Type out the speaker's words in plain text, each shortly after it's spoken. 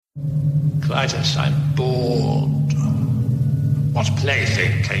Clytus, I'm bored. What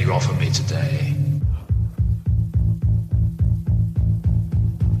plaything can you offer me today?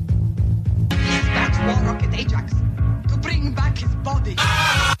 Dispatch War Rocket Ajax to bring back his body.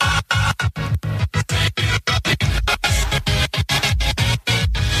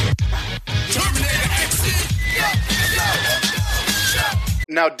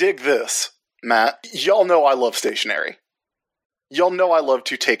 Now dig this, Matt. Y'all know I love stationery. Y'all know I love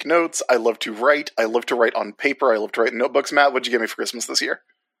to take notes, I love to write on paper, I love to write in notebooks. Matt, what'd you get me for Christmas this year?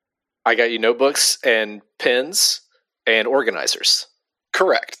 I got you notebooks and pens and organizers.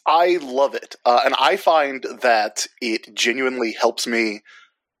 Correct. I love it. And I find that it genuinely helps me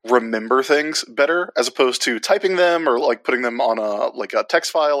remember things better as opposed to typing them or like putting them on a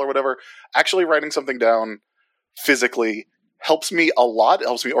text file or whatever. Actually writing something down physically helps me a lot. It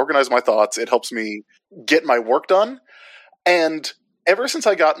helps me organize my thoughts. It helps me get my work done. And ever since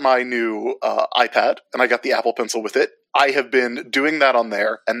I got my new iPad and I got the Apple Pencil with it, I have been doing that on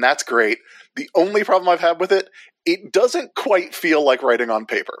there, and that's great. The only problem I've had with it, it doesn't quite feel like writing on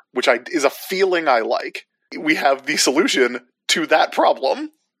paper, which is a feeling I like. We have the solution to that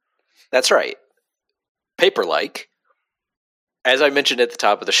problem. That's right. Paperlike, as I mentioned at the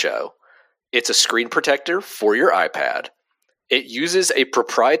top of the show, it's a screen protector for your iPad. It uses a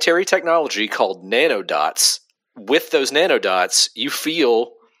proprietary technology called nanodots. With those nanodots, you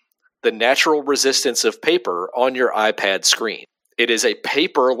feel the natural resistance of paper on your iPad screen. It is a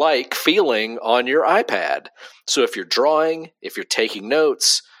paper-like feeling on your iPad. So if you're drawing, if you're taking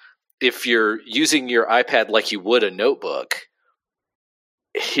notes, if you're using your iPad like you would a notebook,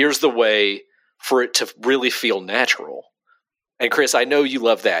 here's the way for it to really feel natural. And Chris, I know you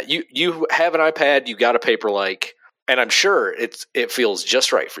love that. You have an iPad, you got a paper-like, and I'm sure it feels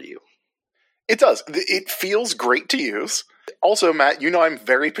just right for you. It does. It feels great to use. Also, Matt, you know I'm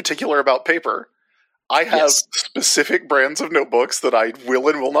very particular about paper. I have specific brands of notebooks that I will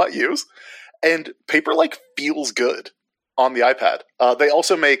and will not use, and Paperlike feels good on the iPad. They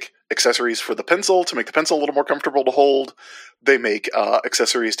also make accessories for the pencil to make the pencil a little more comfortable to hold. They make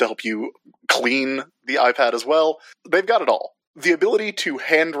accessories to help you clean the iPad as well. They've got it all. The ability to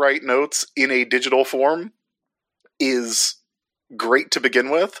handwrite notes in a digital form is great to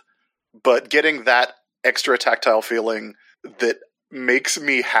begin with, but getting that extra tactile feeling that makes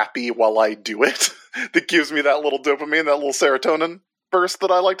me happy while I do it, that gives me that little dopamine, that little serotonin burst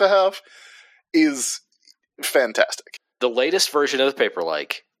that I like to have, is fantastic. The latest version of the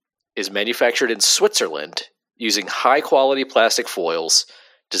Paperlike is manufactured in Switzerland using high-quality plastic foils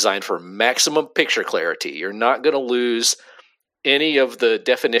designed for maximum picture clarity. You're not going to lose any of the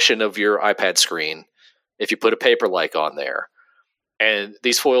definition of your iPad screen if you put a Paperlike on there. And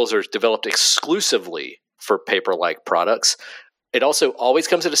these foils are developed exclusively for Paperlike products. It also always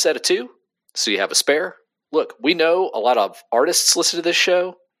comes in a set of 2, so you have a spare. Look, we know a lot of artists listen to this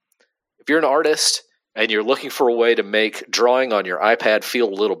show. If you're an artist and you're looking for a way to make drawing on your iPad feel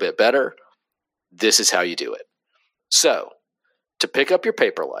a little bit better, this is how you do it. So, to pick up your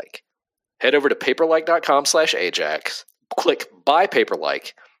Paperlike, head over to paperlike.com/Ajax, click Buy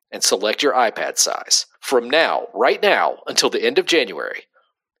Paperlike, and select your iPad size. From now, right now, until the end of January,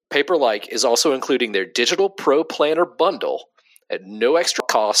 Paperlike is also including their Digital Pro Planner bundle at no extra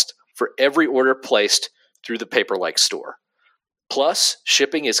cost for every order placed through the Paperlike store. Plus,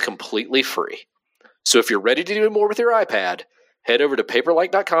 shipping is completely free. So if you're ready to do more with your iPad, head over to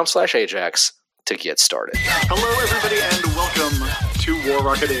paperlike.com/Ajax to get started. Hello, everybody, and welcome to War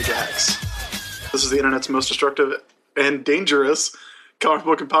Rocket Ajax. This is the internet's most destructive and dangerous comic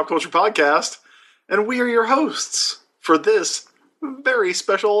book and pop culture podcast, and we are your hosts for this very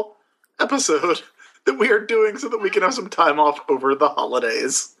special episode that we are doing so that we can have some time off over the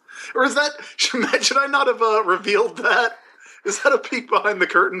holidays. Or is that, should I not have revealed that? Is that a peek behind the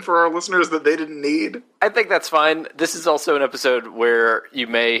curtain for our listeners that they didn't need? I think that's fine. This is also an episode where you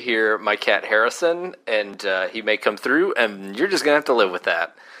may hear my cat Harrison, and he may come through, and you're just going to have to live with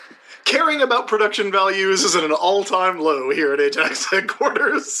that. Caring about production values is at an all-time low here at Ajax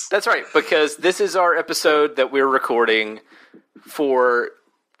headquarters. That's right, because this is our episode that we're recording for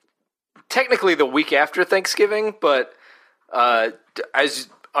technically the week after Thanksgiving, but as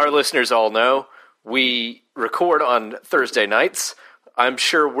our listeners all know, we record on Thursday nights. I'm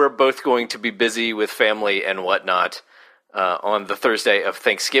sure we're both going to be busy with family and whatnot on the Thursday of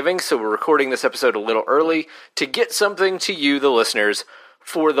Thanksgiving, so we're recording this episode a little early to get something to you, the listeners,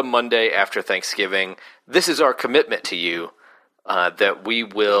 for the Monday after Thanksgiving. This is our commitment to you, that we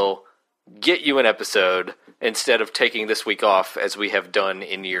will get you an episode instead of taking this week off as we have done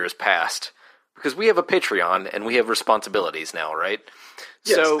in years past. Because we have a Patreon and we have responsibilities now, right?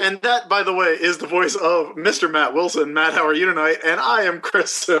 Yes, So, and that, by the way, is the voice of Mr. Matt Wilson. Matt, how are you tonight? And I am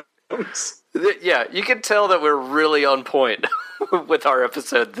Chris Sims. yeah, you can tell that we're really on point with our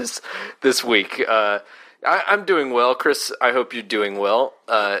episode this week. I'm doing well, Chris. I hope you're doing well.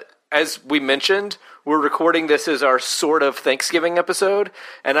 As we mentioned, we're recording this as our sort of Thanksgiving episode,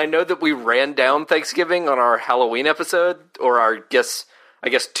 and I know that we ran down Thanksgiving on our Halloween episode, or I guess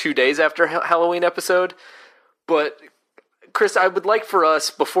 2 days after Halloween episode. But Chris, I would like for us,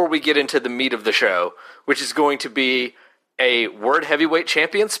 before we get into the meat of the show, which is going to be a Word Heavyweight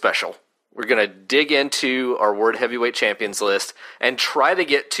Champions special, we're going to dig into our Word Heavyweight Champions list and try to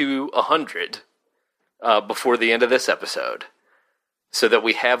get to 100 before the end of this episode, so that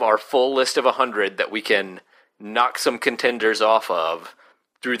we have our full list of 100 that we can knock some contenders off of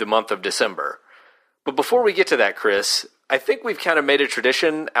through the month of December. But before we get to that, Chris, I think we've kind of made a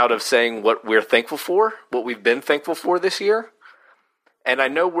tradition out of saying what we're thankful for, what we've been thankful for this year. And I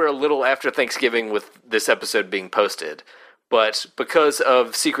know we're a little after Thanksgiving with this episode being posted, but because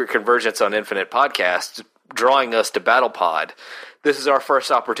of Secret Convergence on Infinite Podcast drawing us to Battle Pod, this is our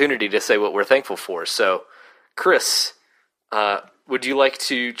first opportunity to say what we're thankful for. So, Chris, would you like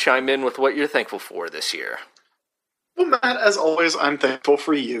to chime in with what you're thankful for this year? Well, Matt, as always, I'm thankful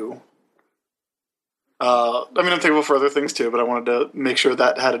for you. I'm thankful for other things too, but I wanted to make sure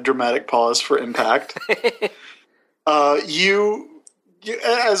that had a dramatic pause for impact. You,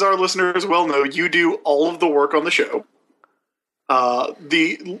 as our listeners well know, you do all of the work on the show.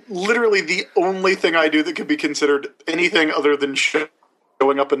 Literally the only thing I do that could be considered anything other than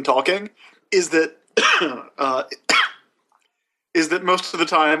showing up and talking is that most of the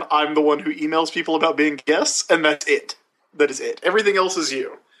time I'm the one who emails people about being guests, and that's it. That is it. Everything else is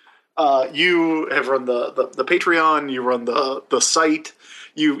you. You have run the Patreon, you run the site,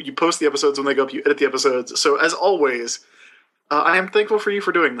 you post the episodes when they go up, you edit the episodes. So as always, I am thankful for you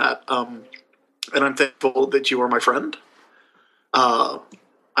for doing that. And I'm thankful that you are my friend.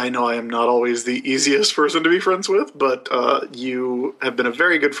 I know I am not always the easiest person to be friends with, but you have been a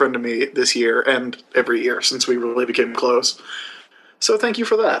very good friend to me this year and every year since we really became close. So thank you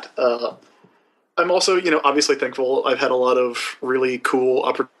for that. I'm also, obviously thankful. I've had a lot of really cool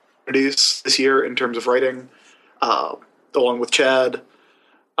opportunities this year in terms of writing, along with Chad.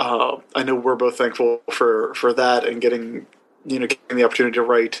 I know we're both thankful for that and getting the opportunity to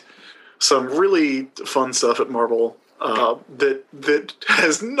write some really fun stuff at Marvel. That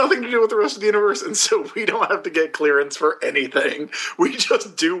has nothing to do with the rest of the universe, and so we don't have to get clearance for anything. We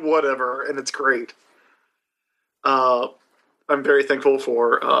just do whatever, and it's great. I'm very thankful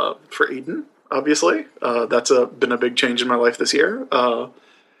for Eden, obviously. That's been a big change in my life this year.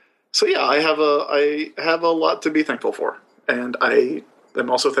 So yeah, I have a lot to be thankful for, and I am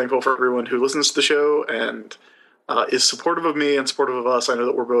also thankful for everyone who listens to the show and is supportive of me and supportive of us. I know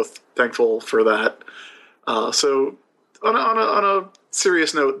that we're both thankful for that. So on a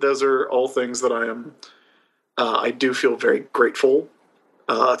serious note, those are all things that I do feel very grateful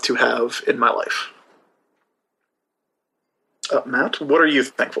to have in my life. Matt, what are you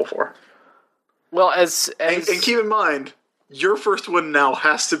thankful for? Well, as and keep in mind, your first one now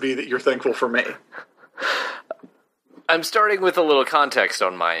has to be that you're thankful for me. I'm starting with a little context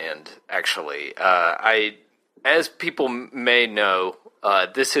on my end, actually. As people may know,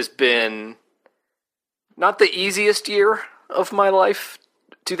 this has been not the easiest year of my life.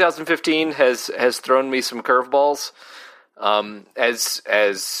 2015 has thrown me some curveballs.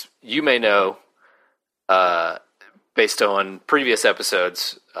 As you may know, based on previous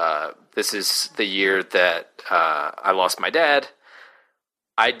episodes, this is the year that I lost my dad.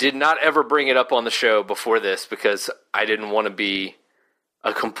 I did not ever bring it up on the show before this because I didn't want to be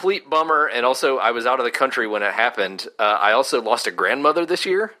a complete bummer, and also I was out of the country when it happened. I also lost a grandmother this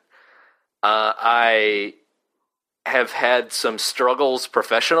year. I have had some struggles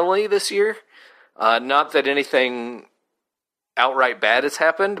professionally this year. Not that anything outright bad has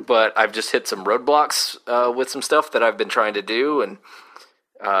happened, but I've just hit some roadblocks with some stuff that I've been trying to do, and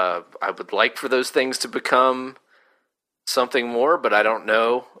I would like for those things to become something more, but I don't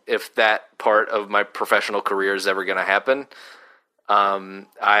know if that part of my professional career is ever going to happen. I've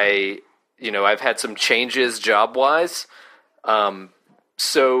had some changes job-wise,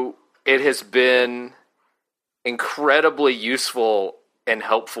 so it has been incredibly useful and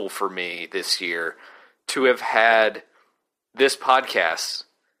helpful for me this year to have had this podcast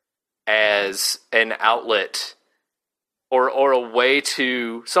as an outlet or a way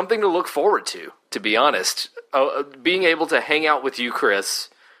to something to look forward to be honest. Being able to hang out with you, Chris,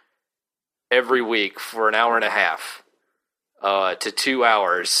 every week for an hour and a half to 2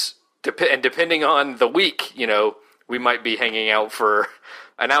 hours, and depending on the week, we might be hanging out for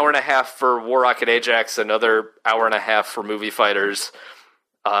an hour and a half for War Rocket Ajax, another hour and a half for Movie Fighters,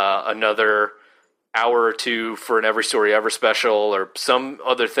 another hour or two for an Every Story Ever special, or some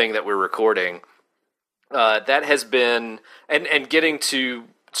other thing that we're recording. That has been, and getting to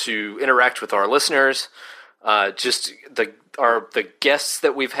interact with our listeners, just the guests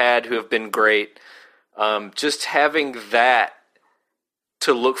that we've had who have been great, just having that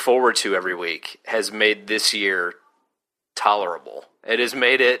to look forward to every week has made this year tolerable. It has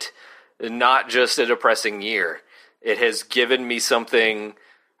made it not just a depressing year. It has given me something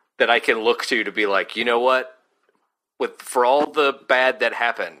that I can look to be like, you know what? For all the bad that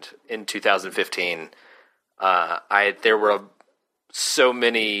happened in 2015, there were so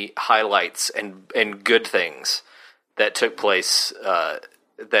many highlights and good things that took place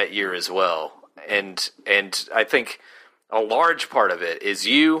that year as well. And I think a large part of it is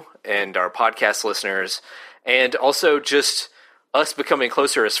you and our podcast listeners, and also just us becoming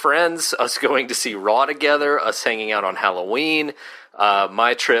closer as friends, us going to see Raw together, us hanging out on Halloween,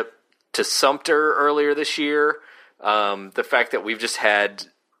 my trip to Sumter earlier this year, the fact that we've just had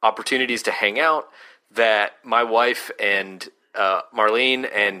opportunities to hang out, that my wife and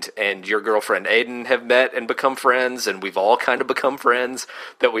Marlene and your girlfriend Aiden have met and become friends, and we've all kind of become friends,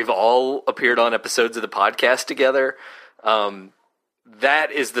 that we've all appeared on episodes of the podcast together.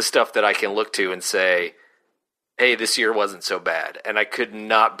 That is the stuff that I can look to and say, hey, this year wasn't so bad. And I could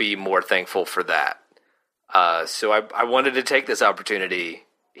not be more thankful for that. So I wanted to take this opportunity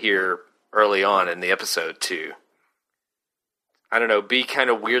here early on in the episode to, I don't know, be kind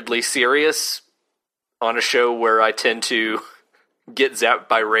of weirdly serious on a show where I tend to get zapped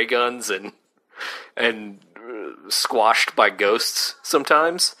by ray guns and squashed by ghosts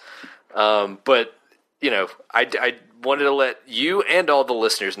sometimes. But, you know, I wanted to let you and all the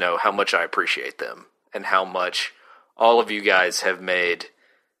listeners know how much I appreciate them and how much all of you guys have made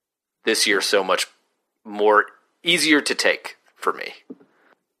this year so much more easier to take for me.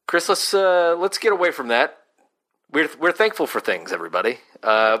 Chris, let's get away from that. We're thankful for things, everybody.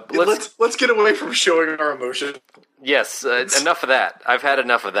 Let's get away from showing our emotion. Yes, enough of that. I've had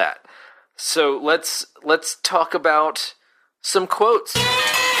enough of that. So let's talk about some quotes.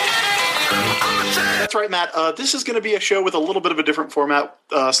 That's right, Matt. This is going to be a show with a little bit of a different format.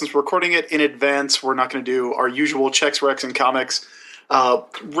 Since we're recording it in advance, we're not going to do our usual checks, recs, and comics.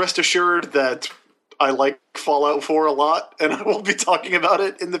 Rest assured that I like Fallout 4 a lot, and I will be talking about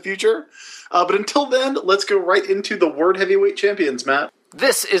it in the future. But until then, let's go right into the Word Heavyweight Champions, Matt.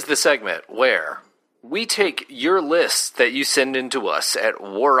 This is the segment where we take your lists that you send in to us at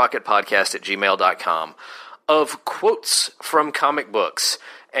warrocketpodcast@gmail.com of quotes from comic books,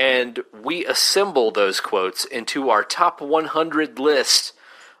 and we assemble those quotes into our top 100 list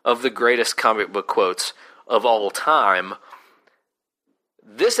of the greatest comic book quotes of all time.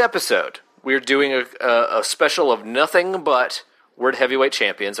 This episode, we're doing a special of nothing but Word Heavyweight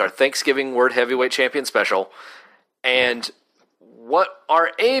Champions, our Thanksgiving Word Heavyweight Champion special, and what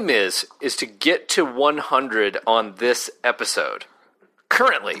our aim is to get to 100 on this episode.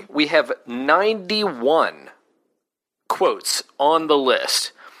 Currently, we have 91 quotes on the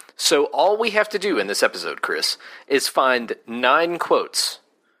list. So all we have to do in this episode, Chris, is find 9 quotes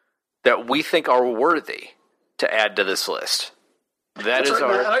that we think are worthy to add to this list. That's right,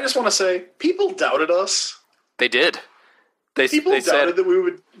 Matt. And I just want to say, people doubted us. They did. They doubted said that we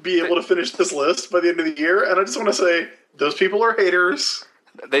would be able to finish this list by the end of the year, and I just want to say, those people are haters,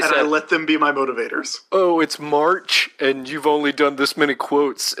 and I let them be my motivators. Oh, it's March, and you've only done this many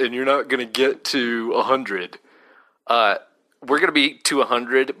quotes, and you're not going to get to 100. We're going to be to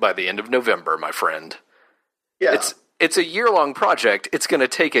 100 by the end of November, my friend. Yeah. It's a year-long project. It's going to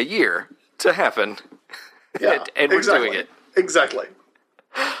take a year to happen. Yeah, and we're doing it. Exactly.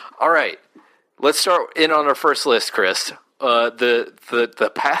 All right. Let's start in on our first list, Chris.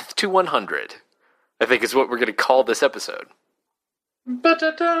 The path to 100, I think, is what we're going to call this episode.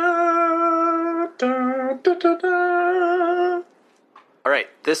 All right,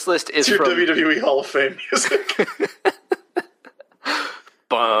 this list is it's your from WWE Hall of Fame music.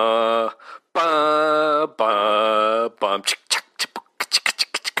 Ba ba ba bum chick chick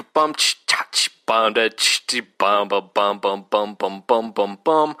bum ch ch bum da ch bum bum bum bum bum bum bum bum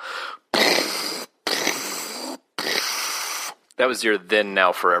bum. That was your then,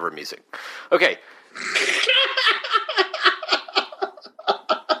 now, forever music. Okay.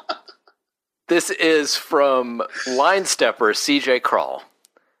 This is from Line Stepper CJ Crawl.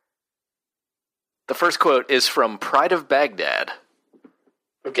 The first quote is from Pride of Baghdad.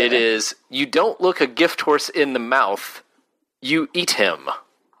 Okay. It is, "You don't look a gift horse in the mouth, you eat him."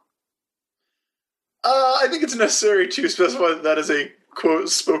 I think it's necessary to specify that that is a quote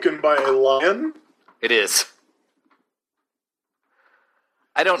spoken by a lion. It is.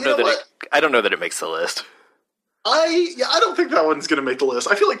 I don't know that it makes the list. I don't think that one's going to make the list.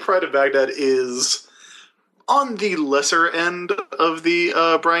 I feel like Pride of Baghdad is on the lesser end of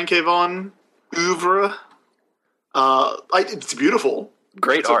the Brian K. Vaughan oeuvre. It's beautiful.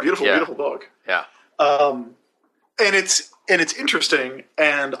 Great it's art. A beautiful, yeah. beautiful book. Yeah. And it's interesting,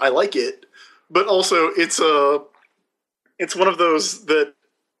 and I like it. But also, it's one of those that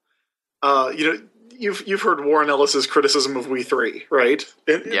you've heard Warren Ellis's criticism of We Three, right?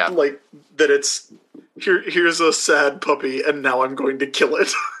 Yeah. Like that it's here's a sad puppy, and now I'm going to kill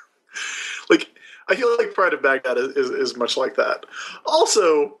it. Like I feel like Pride of Baghdad is much like that.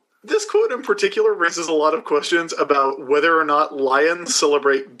 Also, this quote in particular raises a lot of questions about whether or not lions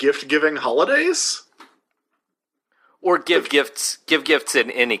celebrate gift-giving holidays. Or give gifts in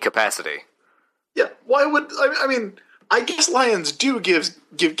any capacity. Yeah, why would I mean? I guess lions do give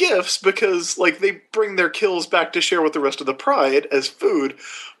gifts because like they bring their kills back to share with the rest of the pride as food,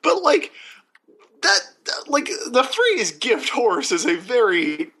 but like that like the phrase "gift horse" is a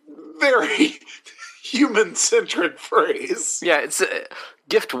very very human-centric phrase. Yeah, it's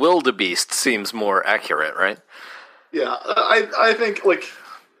gift wildebeest seems more accurate, right? Yeah, I think look,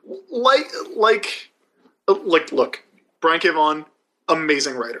 Brian K. Vaughan,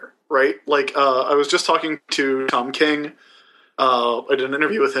 amazing writer, right? Like I was just talking to Tom King. I did an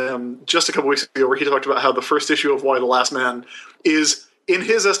interview with him just a couple weeks ago where he talked about how the first issue of Why the Last Man is, in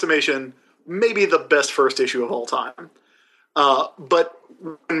his estimation, maybe the best first issue of all time. But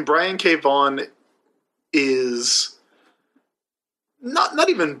when Brian K. Vaughan is not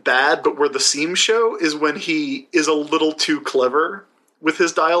even bad, but where the seams show is when he is a little too clever with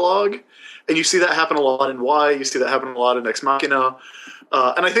his dialogue. And you see that happen a lot in Y, you see that happen a lot in Ex Machina.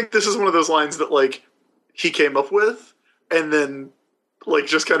 And I think this is one of those lines that like he came up with and then like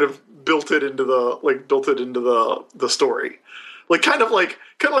just kind of built it into the story. Like kind of like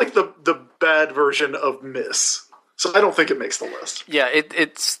the bad version of Miss. So I don't think it makes the list. Yeah,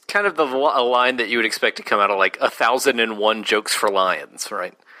 it's kind of a line that you would expect to come out of like 1001 Jokes for Lions,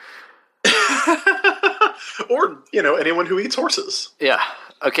 right? Or, anyone who eats horses. Yeah.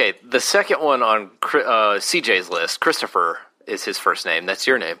 Okay, the second one on CJ's list, Christopher is his first name. That's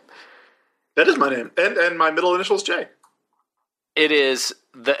your name. That is my name. And my middle initial is J. It is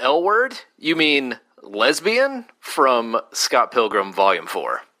the L word? You mean lesbian? From Scott Pilgrim Volume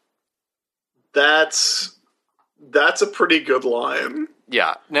 4. That's a pretty good line.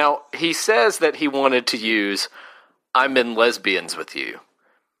 Yeah. Now, he says that he wanted to use I'm in lesbians with you.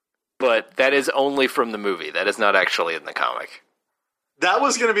 But that is only from the movie. That is not actually in the comic. That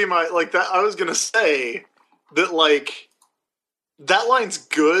was going to be my, that I was going to say that, that line's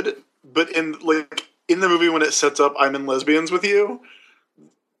good, but in the movie when it sets up I'm in lesbians with you,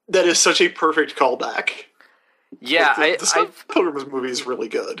 that is such a perfect callback. Yeah, the Scott Pilgrim movie is really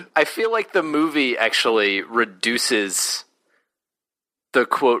good. I feel like the movie actually reduces the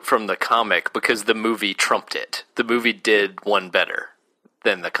quote from the comic because the movie trumped it. The movie did one better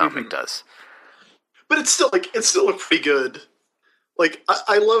than the comic does. But it's still a pretty good.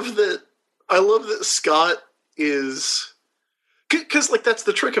 I love that Scott is, because that's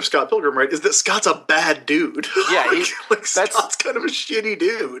the trick of Scott Pilgrim, right? Is that Scott's a bad dude. Yeah, Scott's kind of a shitty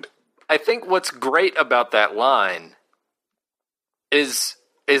dude. I think what's great about that line is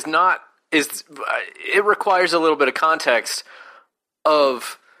it requires a little bit of context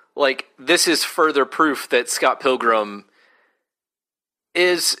of this is further proof that Scott Pilgrim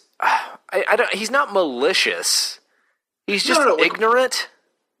is he's not malicious. He's just ignorant.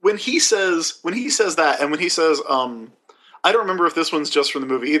 When he says that, and when he says, I don't remember if this one's just from the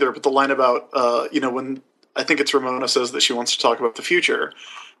movie either, but the line about, when I think it's Ramona says that she wants to talk about the future,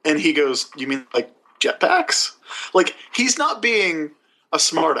 and he goes, you mean jetpacks? He's not being a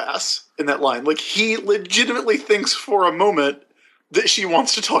smartass in that line. He legitimately thinks for a moment that she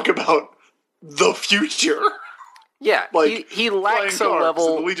wants to talk about the future. Yeah, he lacks a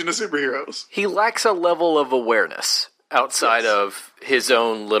level. The Legion of Superheroes. He lacks a level of awareness outside of his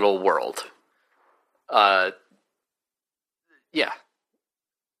own little world. Yeah.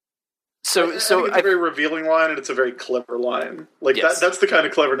 So it's a very revealing line, and it's a very clever line. That's the kind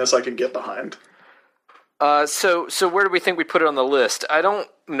of cleverness I can get behind. So where do we think we put it on the list? I don't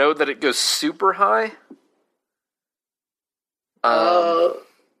know that it goes super high. I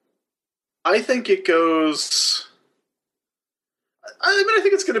think it goes. I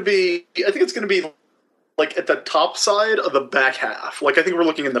think it's going to be. I think it's going to be at the top side of the back half. I think we're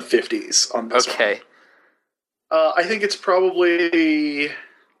looking in the 50s on this. Okay. one. I think it's probably.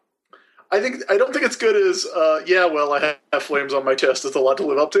 I don't think it's good as yeah, well, I have flames on my chest. It's a lot to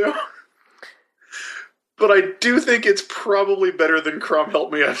live up to. But I do think it's probably better than Crom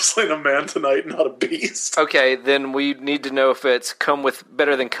Help Me, I've slain a man tonight, not a beast. Okay, then we need to know if it's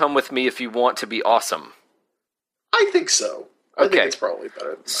better than Come With Me If You Want to Be Awesome. I think so. I think it's probably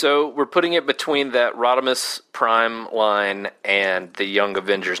better than that. So we're putting it between that Rodimus Prime line and the Young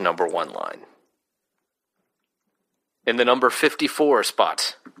Avengers #1 line. In the number 54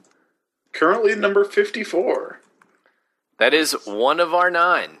 spot. Currently number 54. That is one of our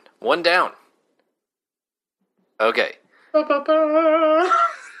 9. One down. Okay. Ba-ba-ba.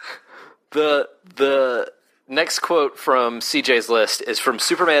 The next quote from CJ's list is from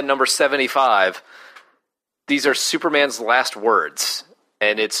Superman number 75. These are Superman's last words,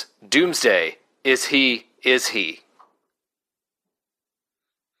 and it's Doomsday. Is he?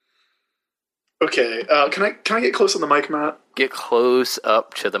 Okay, can I get close on the mic, Matt? Get close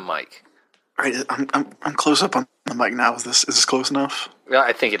up to the mic. All right, I'm close up on the mic now. Is this close enough? Yeah,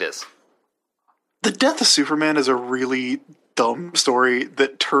 I think it is. The death of Superman is a really dumb story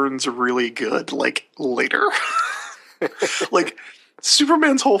that turns really good, like, later. Like,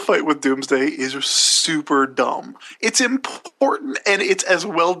 Superman's whole fight with Doomsday is super dumb. It's important, and it's as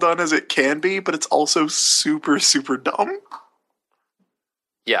well done as it can be, but it's also super, super dumb.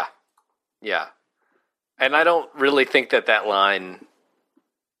 Yeah. Yeah. And I don't really think that line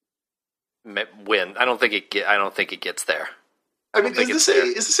win. I don't think it gets there. I mean, is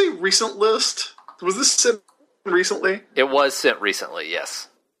this a recent list? Was this sent recently? It was sent recently, yes.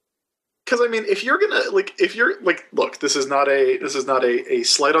 Because I mean, if you're look, this is not a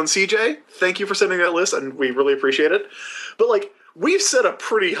slight on CJ. Thank you for sending that list, and we really appreciate it. But like, we've set a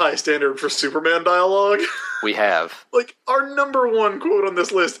pretty high standard for Superman dialogue. We have. Like, our #1 quote on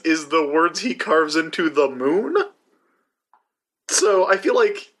this list is the words he carves into the moon. So I feel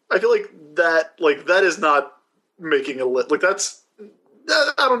like that is not making a list. Like,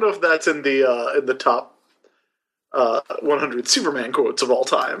 I don't know if that's in the top 100 Superman quotes of all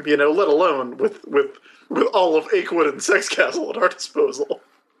time. You know, let alone with all of Achewood and Sex Castle at our disposal.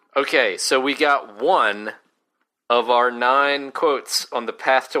 Okay, so we got one of our 9 quotes on the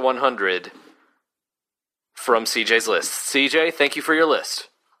path to 100 from CJ's list. CJ, thank you for your list.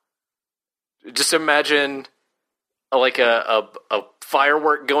 Just imagine like a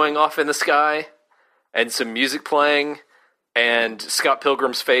firework going off in the sky and some music playing and Scott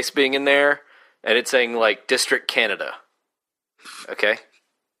Pilgrim's face being in there and it's saying like District Canada. Okay?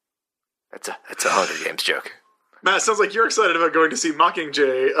 That's a Hunger Games joke. Matt, sounds like you're excited about going to see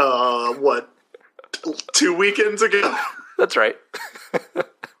Mockingjay, 2 weekends ago? That's right.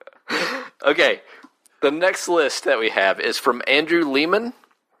 Okay. The next list that we have is from Andrew Lehman.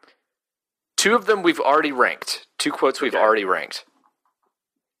 2 of them we've already ranked. 2 quotes we've already ranked.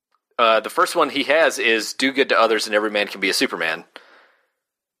 The first one he has is "Do good to others and every man can be a Superman."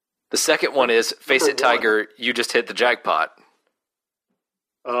 The second one is "Face it, Tiger, you just hit the jackpot."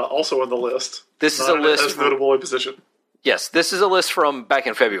 Also on the list. This is a list as notable a position. Yes, this is a list from back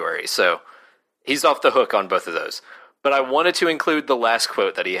in February, so he's off the hook on both of those. But I wanted to include the last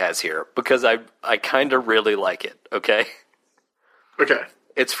quote that he has here because I kind of really like it, okay? Okay.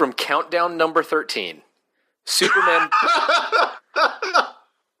 It's from Countdown number 13. Superman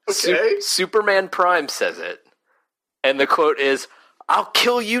Okay. Superman Prime says it. And the quote is, "I'll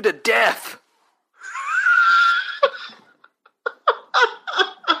kill you to death."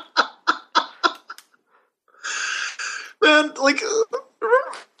 Man, like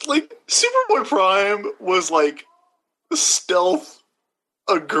Superboy Prime was like stealth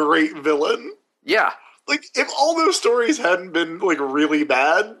a great villain. Yeah. Like, if all those stories hadn't been like really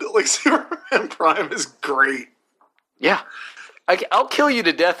bad, like Superman Prime is great. Yeah. I'll kill you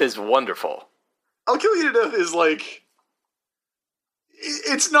to death is wonderful. I'll kill you to death is like,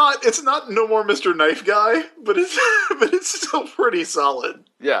 it's not No More Mr. Knife Guy, but it's still pretty solid.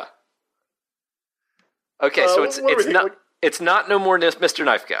 Yeah. Okay, so it's not No More Mr.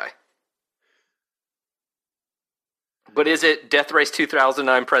 Knife Guy. But is it Death Race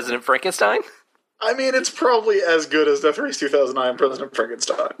 2009 President Frankenstein? I mean, it's probably as good as Death Race 2009 President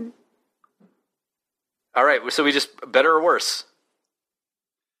Frankenstein. All right, so we just better or worse?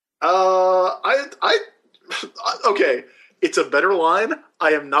 Okay. It's a better line.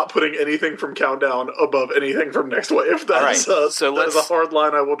 I am not putting anything from Countdown above anything from Next Wave. That is a hard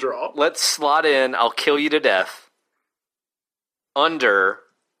line I will draw. Let's slot in "I'll kill you to death" under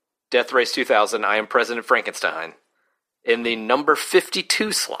Death Race 2000, I Am President Frankenstein, in the number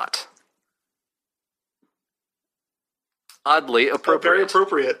 52 slot. Oddly appropriate. Very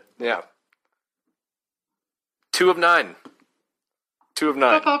appropriate. Yeah. 2 of 9. 2 of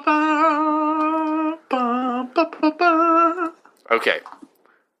 9. Okay.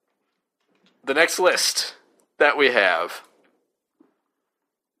 The next list that we have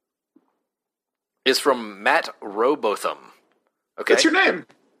is from Matt Robotham. Okay? That's your name.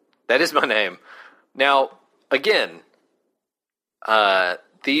 That is my name. Now, again,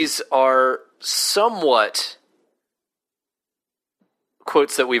 these are somewhat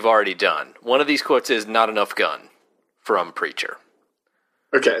quotes that we've already done. One of these quotes is "Not enough gun" from Preacher.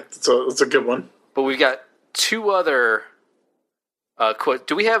 Okay, so that's a good one. But we've got 2 other quotes.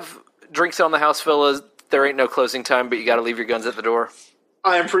 Do we have drinks on the house, fellas? There ain't no closing time, but you got to leave your guns at the door.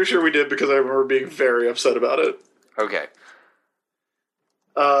 I am pretty sure we did because I remember being very upset about it. Okay.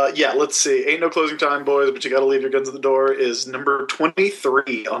 Yeah, let's see. Ain't no closing time, boys, but you gotta leave your guns at the door is number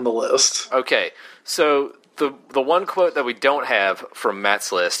 23 on the list. Okay. So the one quote that we don't have from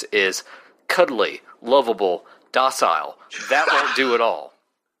Matt's list is cuddly, lovable, docile. That won't do at all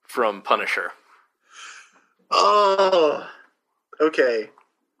from Punisher. Oh, okay.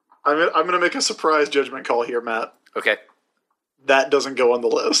 I'm gonna make a surprise judgment call here, Matt. Okay. That doesn't go on the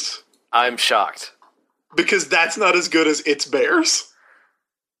list. I'm shocked. Because that's not as good as It's Bears.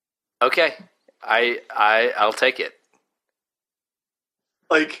 Okay. I'll take it.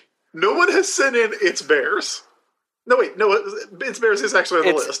 Like, no one has sent in It's Bears. No, wait, no, It's Bears is actually on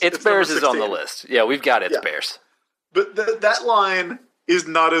the list. It's Bears number is on the 16. list. Yeah, we've got It's Bears. But that line is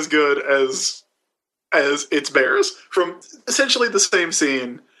not as good as It's Bears from essentially the same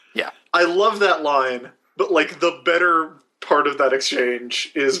scene. Yeah. I love that line, but like the better part of that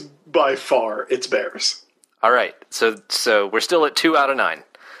exchange is by far It's Bears. All right. So we're still at 2 out of 9.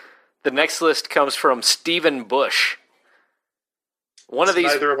 The next list comes from Stephen Bush. One of these,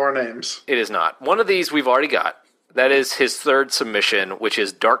 neither of our names. It is not. One of these we've already got. That is his third submission, which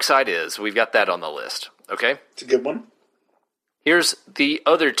is Dark Side Is. We've got that on the list. Okay? It's a good one. Here's the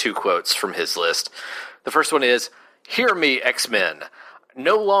other 2 quotes from his list. The first one is, "Hear me, X-Men.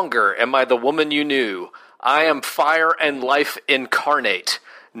 No longer am I the woman you knew. I am fire and life incarnate.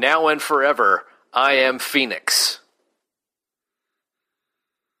 Now and forever, I am Phoenix."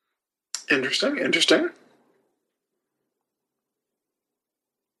 Interesting.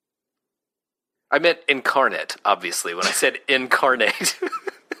 I meant incarnate, obviously, when I said incarnate.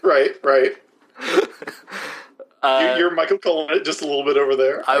 Right. You're Michael Cullen it just a little bit over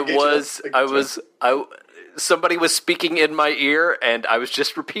there. Somebody was speaking in my ear, and I was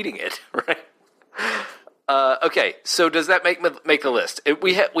just repeating it, right? Okay, so does that make the list?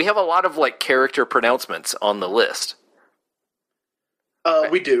 We have a lot of like character pronouncements on the list.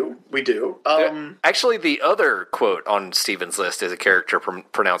 We do. Actually, the other quote on Steven's list is a character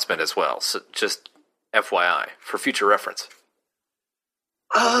pronouncement as well. So just FYI for future reference.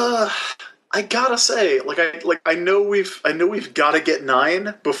 I gotta say, I know we've got to get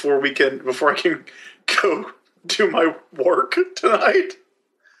 9 before I can go do my work tonight.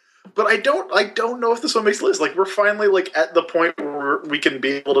 But I don't know if this one makes the list. Like, we're finally at the point where we can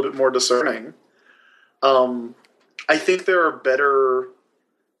be a little bit more discerning. I think there are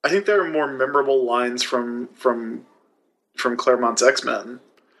more memorable lines from Claremont's X-Men.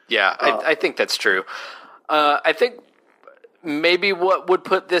 Yeah, I think that's true. I think maybe what would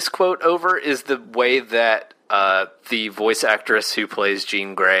put this quote over is the way that the voice actress who plays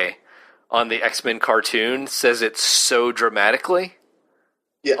Jean Grey on the X-Men cartoon says it so dramatically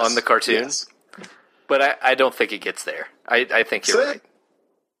on the cartoon. Yes. But I don't think it gets there. I think you're right.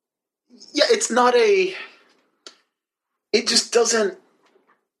 Yeah, it's not a... It just doesn't...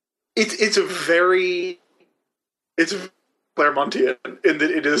 It's very Claremontian in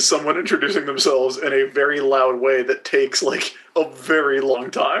that it is someone introducing themselves in a very loud way that takes a very long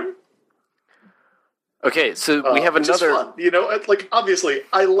time. Okay, so we have another. Fun. Obviously,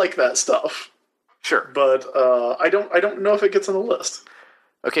 I like that stuff. Sure, but I don't know if it gets on the list.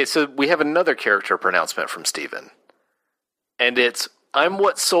 Okay, so we have another character pronouncement from Steven. And it's, "I'm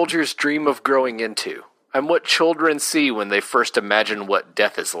what soldiers dream of growing into. I'm what children see when they first imagine what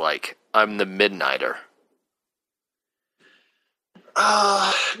death is like. I'm the Midnighter."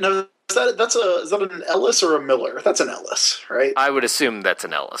 No, is that an Ellis or a Miller? That's an Ellis, right? I would assume that's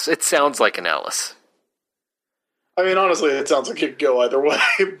an Ellis. It sounds like an Ellis. I mean, honestly, it sounds like it could go either way,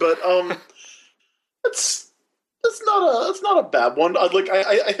 but it's not a bad one.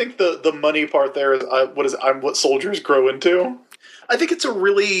 I think the money part there is I'm what soldiers grow into. I think it's a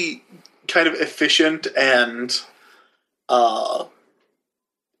really kind of efficient and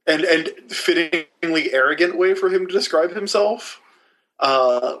fittingly arrogant way for him to describe himself.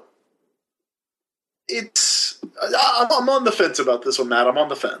 I'm on the fence about this one, Matt. I'm on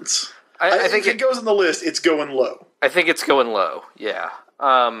the fence. I think if it goes on the list, it's going low. I think it's going low. Yeah.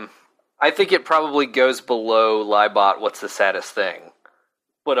 I think it probably goes below Libot, What's the Saddest Thing,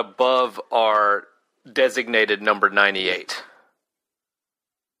 but above our designated number 98.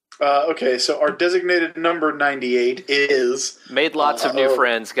 Okay, so our designated number 98 is... Made lots of new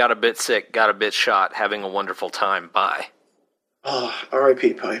friends, got a bit sick, got a bit shot, having a wonderful time. Bye.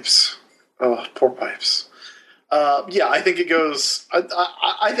 R.I.P. Pipes. Oh, poor Pipes. Yeah, I think it goes...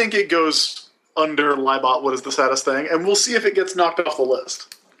 I think it goes under Libot, What is the Saddest Thing, and we'll see if it gets knocked off the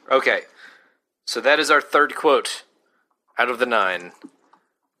list. Okay, so that is our third quote out of the 9.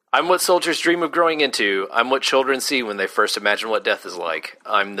 I'm what soldiers dream of growing into. I'm what children see when they first imagine what death is like.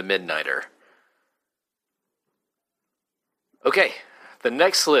 I'm the Midnighter. Okay, the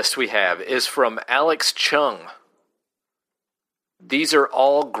next list we have is from Alex Chung. These are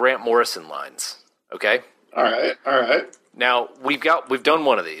all Grant Morrison lines, okay? All right. Now, we've done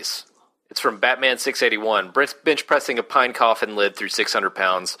one of these. It's from Batman 681. Bench pressing a pine coffin lid through 600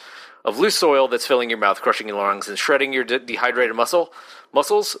 pounds of loose soil that's filling your mouth, crushing your lungs, and shredding your dehydrated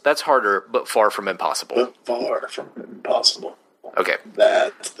muscles. That's harder, but far from impossible. But far from impossible. Okay.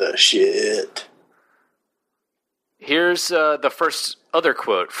 That's the shit. Here's the first other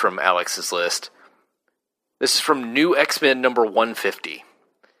quote from Alex's list. This is from New X-Men number 150.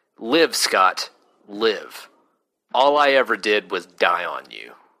 Live, Scott, live. All I ever did was die on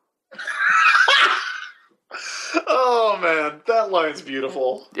you. Oh, man, that line's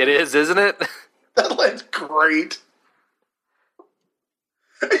beautiful. It is, isn't it? That line's great.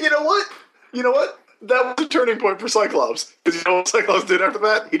 And you know what? That was a turning point for Cyclops. Because you know what Cyclops did after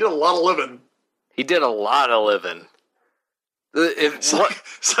that? He did a lot of living. He did a lot of living.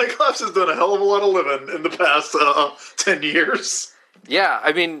 Cyclops has done a hell of a lot of living in the past 10 years. Yeah,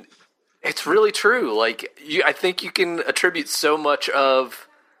 I mean, it's really true. Like, I think you can attribute so much of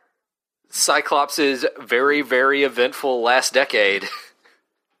Cyclops' very, very eventful last decade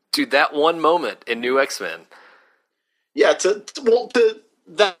to that one moment in New X-Men. Yeah, to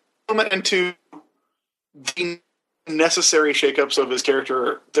that moment and to the necessary shakeups of his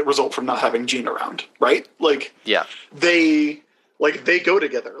character that result from not having Jean around, right? Like, yeah, they go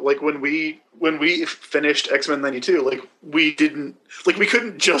together. Like when we finished X-Men 92, we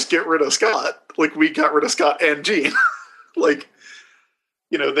couldn't just get rid of Scott. Like we got rid of Scott and Jean. Like,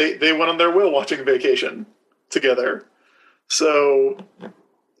 you know, they went on their whale watching vacation together. So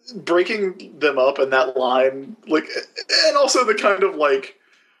breaking them up in that line, like, and also the kind of like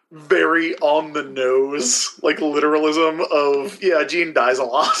very on the nose, like literalism of, yeah, Jean dies a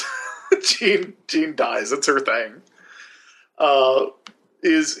lot. Jean dies. It's her thing.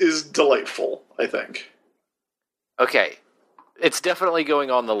 Is delightful, I think. Okay. It's definitely going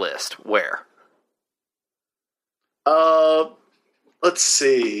on the list. Where? Let's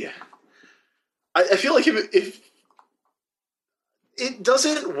see. I feel like if it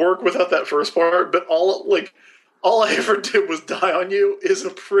doesn't work without that first part, but all I ever did was die on you is a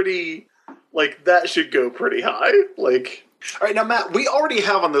pretty, like, that should go pretty high. Like, all right, now Matt, we already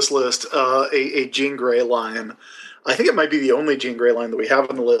have on this list a Jean Grey line. I think it might be the only Jean Grey line that we have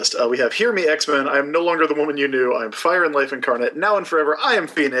on the list. We have "Hear me, X-Men. I am no longer the woman you knew. I am fire and life incarnate. Now and forever, I am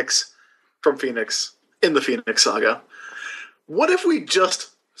Phoenix." From Phoenix in the Phoenix Saga. What if we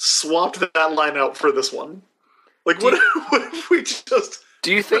just swapped that line out for this one? Like, what if we just...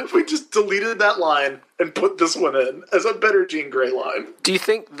 Do you think... What if we just deleted that line and put this one in as a better Jean Grey line? Do you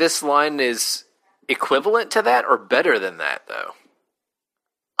think this line is equivalent to that or better than that, though?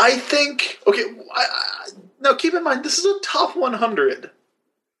 I think... Okay, now keep in mind, this is a top 100.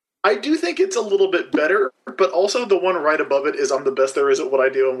 I do think it's a little bit better, but also the one right above it is "I'm the best there is at what I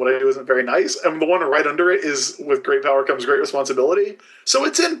do, and what I do isn't very nice." And the one right under it is "With great power comes great responsibility." So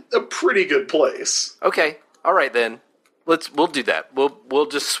it's in a pretty good place. Okay, all right then. We'll do that. We'll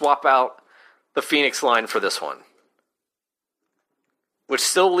just swap out the Phoenix line for this one, which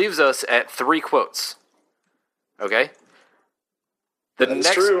still leaves us at 3 quotes. Okay.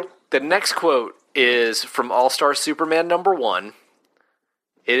 That's true. The next quote is from All-Star Superman number 1.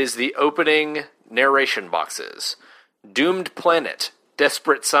 It is the opening narration boxes. "Doomed planet,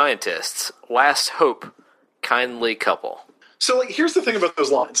 desperate scientists, last hope, kindly couple." So, like, here's the thing about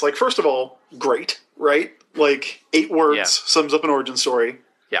those lines. Like, first of all, great, right? Like, 8 words sums up an origin story.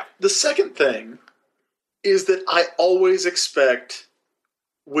 Yeah. The second thing is that I always expect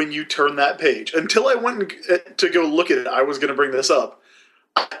when you turn that page, until I went to go look at it, I was going to bring this up.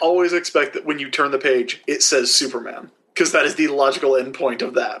 I always expect that when you turn the page, it says Superman. Because that is the logical endpoint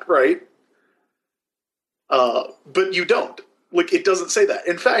of that, right? But you don't. Like, it doesn't say that.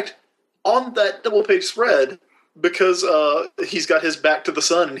 In fact, on that double-page spread, because he's got his back to the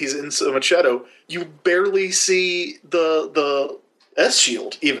sun and he's in so much shadow, you barely see the S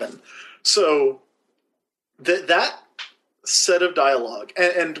shield even. So that set of dialogue,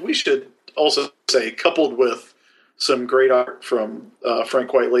 and we should also say, coupled with some great art from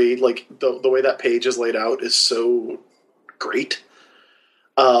Frank Whiteley, like the way that page is laid out is so great.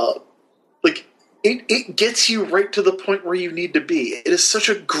 Like it gets you right to the point where you need to be. It is such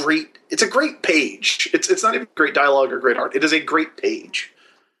a great page. It's not even great dialogue or great art. It is a great page.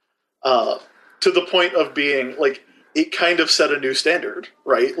 To the point of being like, it kind of set a new standard,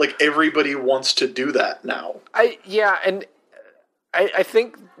 right? Like everybody wants to do that now. I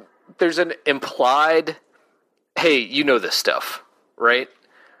think there's an implied, hey, you know this stuff, right?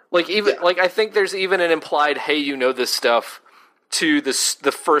 Like I think there's even an implied, hey, you know this stuff to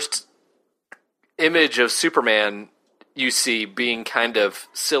the first image of Superman you see being kind of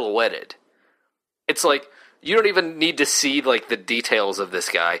silhouetted. It's like, you don't even need to see like the details of this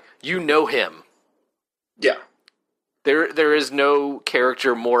guy. You know him. Yeah. There is no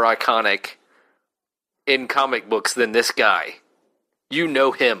character more iconic in comic books than this guy. You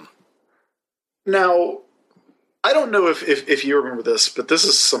know him. Now, I don't know if you remember this, but this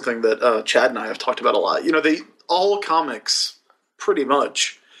is something that Chad and I have talked about a lot. You know, all comics pretty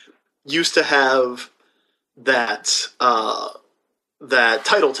much used to have that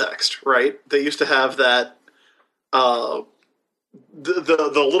title text, right? They used to have that the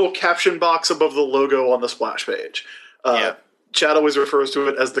little caption box above the logo on the splash page. Chad always refers to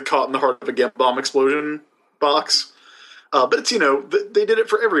it as the "caught in the heart of a Gamma bomb explosion" box. But it's, they did it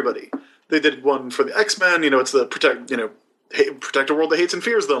for everybody. They did one for the X-Men. It's the protect a world that hates and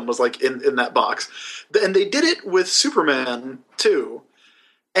fears them was like in that box. And they did it with Superman too.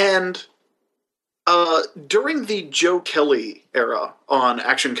 And during the Joe Kelly era on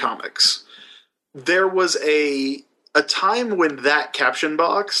Action Comics, there was a time when that caption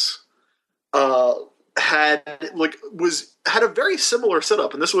box had a very similar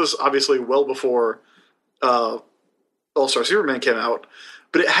setup, and this was obviously well before All-Star Superman came out,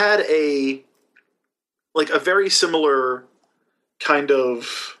 but it had a very similar kind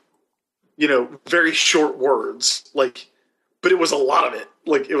of, very short words, but it was a lot of it.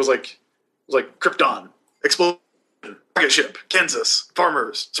 It was like Krypton, explosion, rocket ship, Kansas,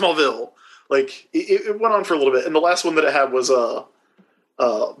 farmers, Smallville. It went on for a little bit, and the last one that it had was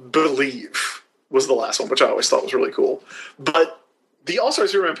Believe was the last one, which I always thought was really cool. But the All-Star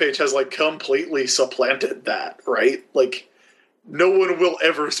Superman page has completely supplanted that, right? No one will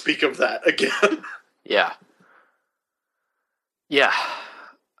ever speak of that again. Yeah. Yeah.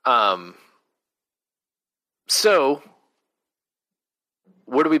 So,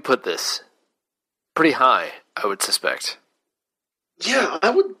 where do we put this? Pretty high, I would suspect. Yeah, I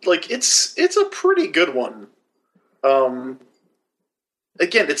would it's a pretty good one. Again,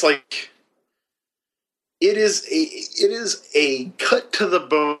 it's it is a cut to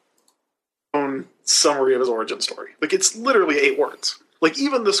the bone summary of his origin story. It's literally 8 words.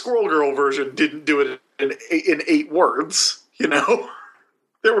 Even the Squirrel Girl version didn't do it in 8 words,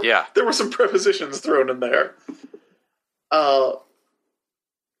 There were some prepositions thrown in there. Now,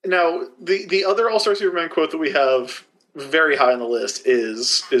 the other All-Star Superman quote that we have very high on the list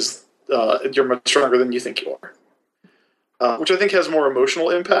is "You're much stronger than you think you are," which I think has more emotional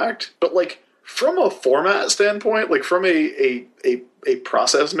impact. But from a format standpoint, from a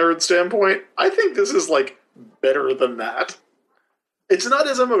process nerd standpoint, I think this is better than that. It's not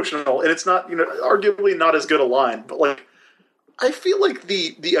as emotional, and it's not arguably not as good a line. But I feel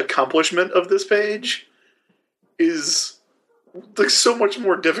the accomplishment of this page is so much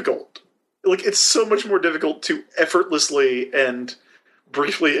more difficult. It's so much more difficult to effortlessly and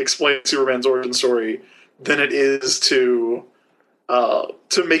briefly explain Superman's origin story than it is to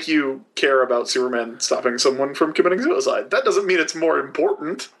make you care about Superman stopping someone from committing suicide. That doesn't mean it's more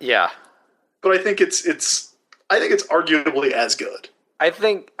important. Yeah. But I think it's arguably as good. I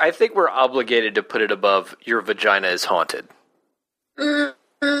think we're obligated to put it above "Your Vagina is Haunted." Are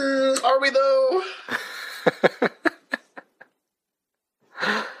we though?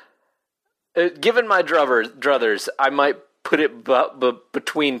 Given my druthers, I might put it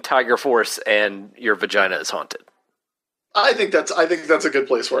between Tiger Force and "Your Vagina is Haunted." I think that's a good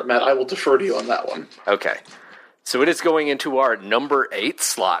place for it, Matt. I will defer to you on that one. Okay. So it is going into our number 8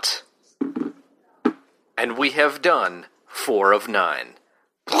 slot. And we have done 4 of 9.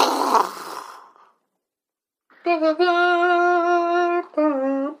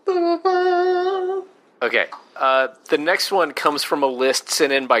 Okay. The next one comes from a list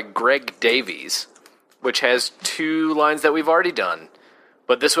sent in by Greg Davies, which has 2 lines that we've already done,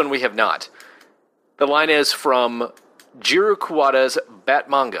 but this one we have not. The line is from Jiro Kuwata's Bat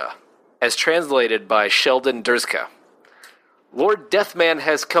Manga, as translated by Sheldon Durzka. Lord Deathman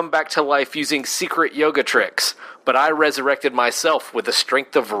has come back to life using secret yoga tricks, but I resurrected myself with the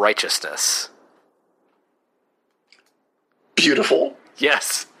strength of righteousness. Beautiful.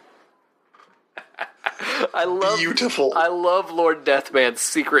 Yes. Beautiful. I love Lord Deathman's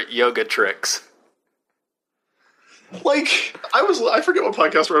secret yoga tricks. Like, I forget what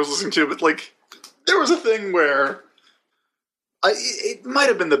podcast where I was listening to, but like, there was a thing where it might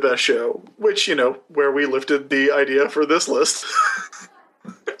have been The Best Show, which, you know, where we lifted the idea for this list.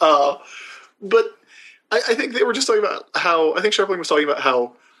 But I think they were just talking about how, I think Sharpling was talking about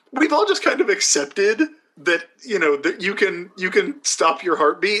how we've all just kind of accepted that, you know, that you can stop your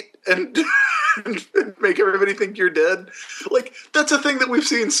heartbeat and make everybody think you're dead. Like, that's a thing that we've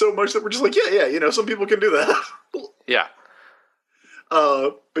seen so much that we're just like, yeah, you know, some people can do that. Yeah.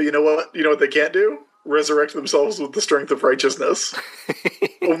 But you know what? You know what they can't do? Resurrect themselves with the strength of righteousness.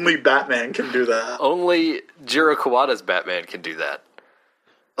 Only Batman can do that. Only Jiro Kuwata's Batman can do that.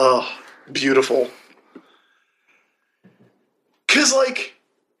 Oh, beautiful. Because, like,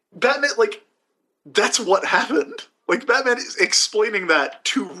 Batman, like, that's what happened. Like, Batman is explaining that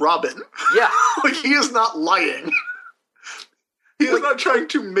to Robin. Yeah. Like, he is not lying. He is not trying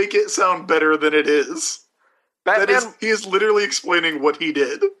to make it sound better than it is. Batman, he is literally explaining what he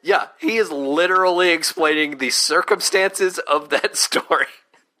did. Yeah, he is literally explaining the circumstances of that story.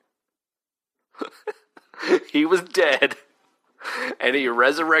 He was dead, and he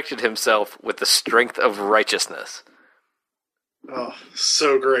resurrected himself with the strength of righteousness. Oh,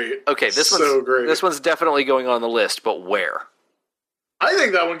 so great. Okay, this one's definitely going on the list, but where? I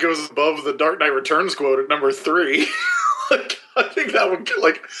think that one goes above the Dark Knight Returns quote at number 3. Like, I think that one,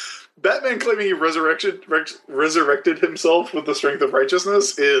 like, Batman claiming he resurrected himself with the strength of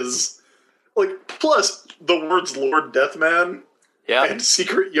righteousness is, like, plus the words Lord Deathman and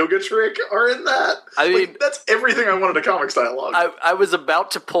secret yoga trick are in that. I mean, like, that's everything I wanted a comics dialogue. I was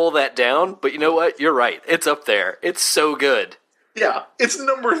about to pull that down, but you know what? You're right. It's up there. It's so good. Yeah, it's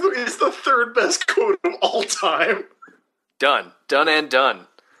number 3. It's the third best quote of all time. Done. Done and done.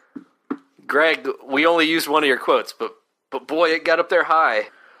 Greg, we only used one of your quotes, but boy, it got up there high.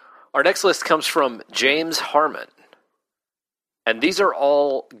 Our next list comes from James Harmon. And these are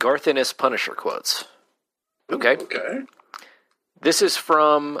all Garth Ennis Punisher quotes. Okay? Okay. This is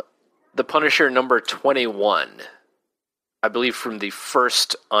from The Punisher number 21. I believe from the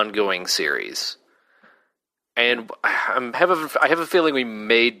first ongoing series. And I have a feeling we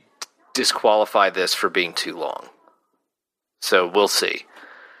may disqualify this for being too long. So we'll see.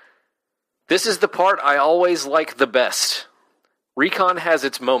 This is the part I always like the best. Recon has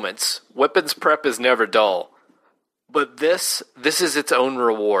its moments. Weapons prep is never dull. But this is its own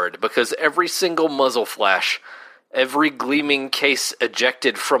reward, because every single muzzle flash, every gleaming case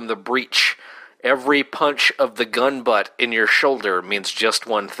ejected from the breech, every punch of the gun butt in your shoulder means just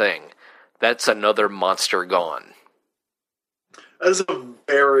one thing. That's another monster gone. That is a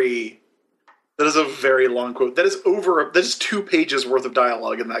very long quote. That is 2 pages worth of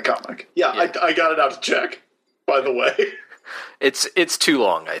dialogue in that comic. Yeah. I got it out to check, by the way. It's too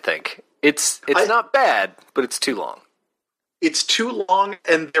long, I think. It's not bad, but it's too long. It's too long,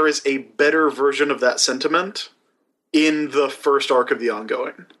 and there is a better version of that sentiment in the first arc of the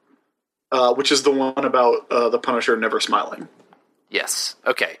ongoing, which is the one about the Punisher never smiling. Yes.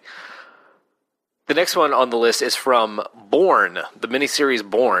 Okay. The next one on the list is from Bourne, the miniseries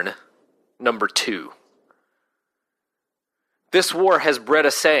Bourne, number 2. This war has bred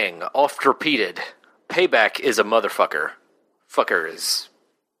a saying, oft repeated. Payback is a motherfucker. Fucker is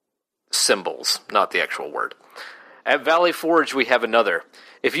symbols, not the actual word. At Valley Forge, we have another.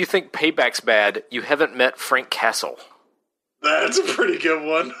 If you think payback's bad, you haven't met Frank Castle. That's a pretty good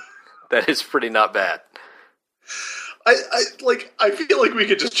one. That is pretty not bad. I feel like we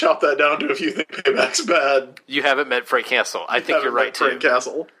could just chop that down to if you think payback's bad. You haven't met Frank Castle. I think you're right too. Frank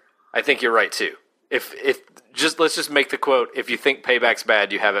Castle. I think you're right too. If let's just make the quote. If you think payback's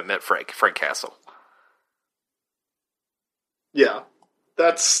bad, you haven't met Frank Castle. Yeah,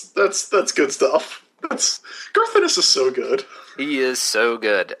 that's good stuff. Garth Ennis is so good. He is so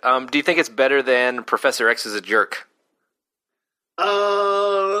good. Do you think it's better than Professor X is a jerk?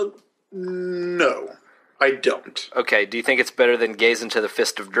 No, I don't. Okay, do you think it's better than Gaze into the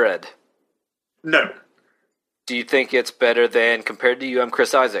Fist of Dread? No. Do you think it's better than Compared to You, I'm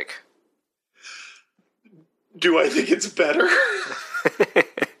Chris Isaac? Do I think it's better?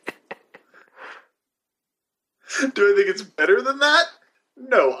 Do I think it's better than that?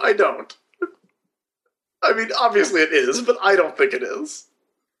 No, I don't. I mean, obviously it is, but I don't think it is.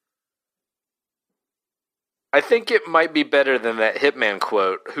 I think it might be better than that Hitman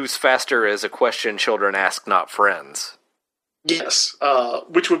quote, "Who's faster is a question children ask, not friends." Yes,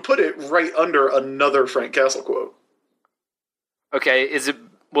 which would put it right under another Frank Castle quote. Okay, is it...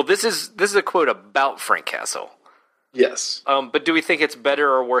 Well, this is a quote about Frank Castle. Yes. But do we think it's better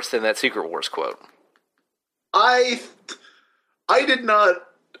or worse than that Secret Wars quote? I did not...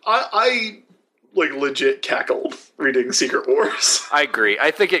 I like legit cackled reading Secret Wars. I agree.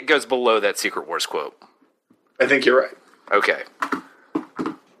 I think it goes below that Secret Wars quote. I think you're right. Okay.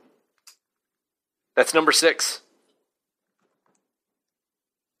 That's number 6.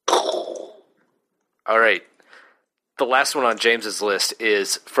 All right. The last one on James's list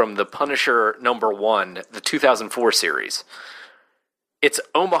is from The Punisher #1, the 2004 series. It's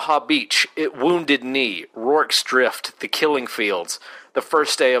Omaha Beach, it Wounded Knee, Rorke's Drift, The Killing Fields, The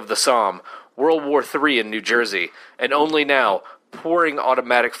First Day of the Somme, World War III in New Jersey, and only now, pouring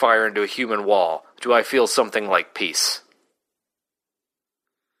automatic fire into a human wall, do I feel something like peace.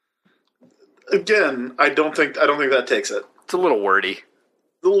 Again, I don't think that takes it. It's a little wordy.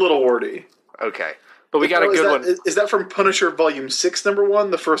 A little wordy. Okay. But we got a good one. Is that from Punisher Volume 6,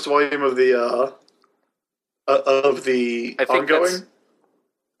 #1, the first volume of the ongoing?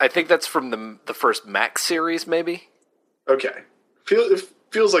 I think that's from the first Max series, maybe? Okay. It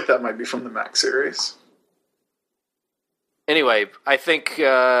feels like that might be from the Max series. Anyway, I think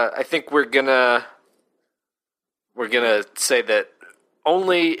we're gonna say that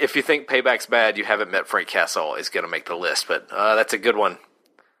only if you think Payback's bad, you haven't met Frank Castle is gonna make the list, but that's a good one.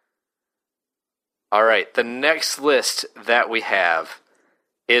 All right, the next list that we have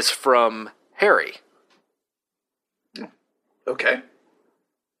is from Harry. Okay.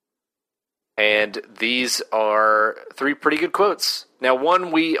 And these are 3 pretty good quotes. Now,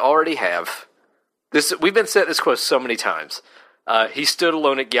 one we already have. We've been sent this quote so many times. He stood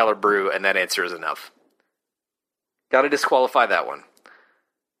alone at Galler Brew, and that answer is enough. Got to disqualify that one.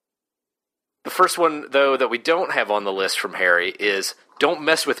 The first one, though, that we don't have on the list from Harry is, "Don't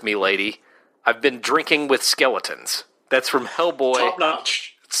mess with me, lady. I've been drinking with skeletons." That's from Hellboy. Top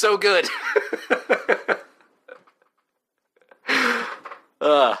notch. It's so good.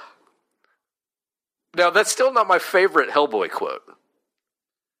 Now, that's still not my favorite Hellboy quote.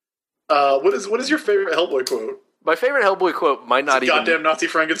 What is your favorite Hellboy quote? My favorite Hellboy quote might not even... Goddamn Nazi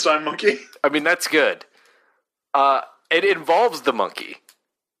Frankenstein monkey. I mean, that's good. It involves the monkey.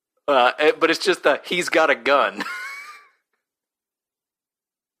 But it's just that he's got a gun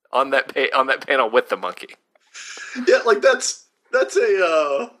on that panel with the monkey. Yeah, like that's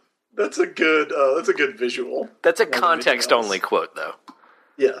a good visual. That's a context only quote, though.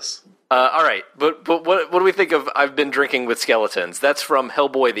 Yes. All right, but what do we think of "I've been drinking with skeletons"? That's from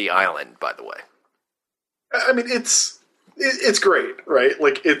Hellboy: The Island, by the way. I mean, it's great, right?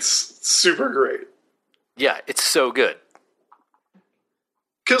 Like, it's super great. Yeah, it's so good.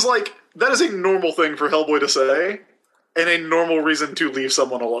 Because, like, that is a normal thing for Hellboy to say, and a normal reason to leave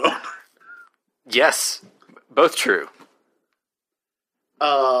someone alone. Yes, both true.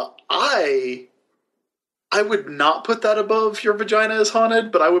 I would not put that above "Your Vagina is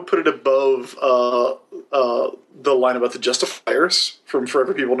Haunted," but I would put it above the line about the Justifiers from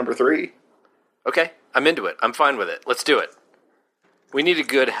Forever People #3. Okay, I'm into it. I'm fine with it. Let's do it. We need a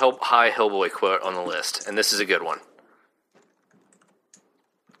good high Hellboy quote on the list, and this is a good one.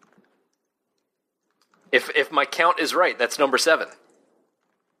 If my count is right, that's number 7.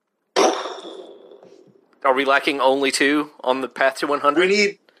 Are we lacking only 2 on the path to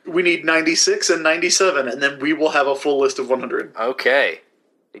 100? We need 96 and 97, and then we will have a full list of 100. Okay.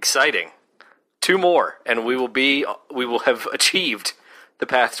 Exciting. 2 more, and we will have achieved the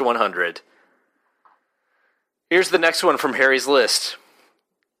path to 100. Here's the next one from Harry's list.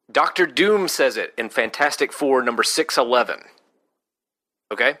 Dr. Doom says it in Fantastic Four number 611.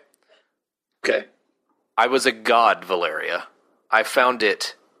 Okay? Okay. "I was a god, Valeria. I found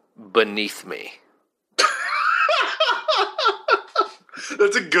it beneath me."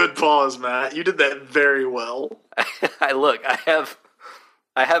 That's a good pause, Matt. You did that very well. I have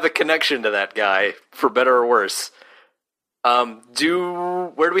a connection to that guy, for better or worse. Where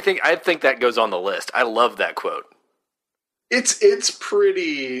do we think? I think that goes on the list. I love that quote. It's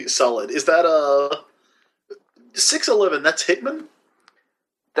pretty solid. Is that 611? That's Hickman?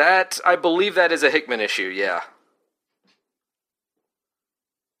 I believe that is a Hickman issue. Yeah.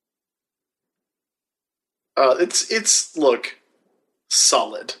 It's look,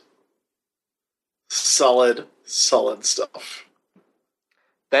 solid stuff.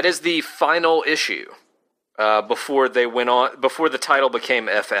 That is the final issue before the title became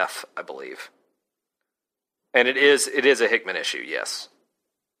FF, I believe. And it is a Hickman issue, yes.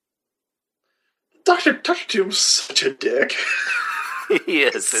 Dr. Doom's such a dick. He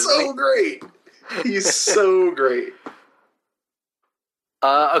is. So great. He's so great.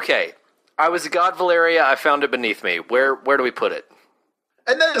 Okay. I was a god, Valeria. I found it beneath me. Where do we put it?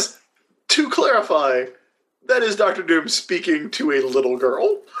 And that is, to clarify, that is Dr. Doom speaking to a little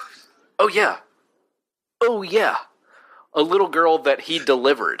girl. Oh, yeah. Oh, yeah. A little girl that he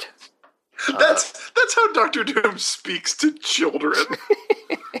delivered. That's how Dr. Doom speaks to children.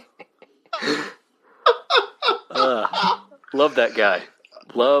 Love that guy.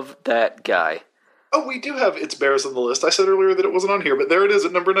 Love that guy. Oh, we do have It's Bears on the list. I said earlier that it wasn't on here, but there it is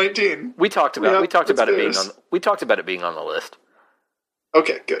at number 19. We talked about it being on the list.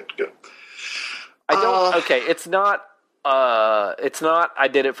 Okay, good. Okay, it's not I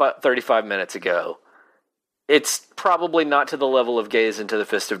did it 35 minutes ago. It's probably not to the level of Gaze into the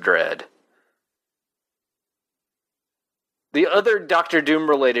Fist of Dread. The other Doctor Doom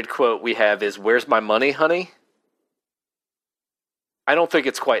related quote we have is, "Where's my money, honey?" I don't think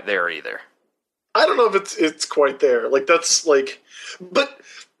it's quite there either. I don't know if it's quite there. Like, that's like... But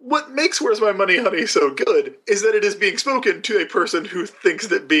what makes Where's My Money, Honey so good is that it is being spoken to a person who thinks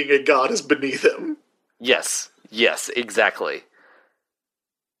that being a god is beneath him. Yes, exactly.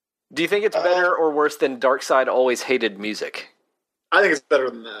 Do you think it's better or worse than Darkseid Always Hated Music? I think it's better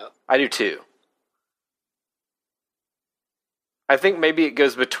than that. I do too. I think maybe it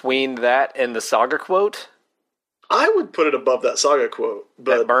goes between that and the Saga quote. I would put it above that Saga quote,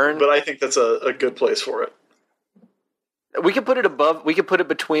 but I think that's a good place for it. We could put it above. We could put it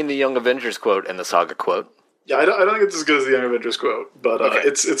between the Young Avengers quote and the Saga quote. Yeah, I don't think it's as good as the Young Avengers quote, but okay.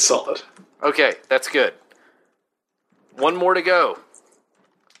 It's solid. Okay, that's good. One more to go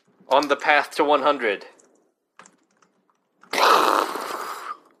on the path to 100.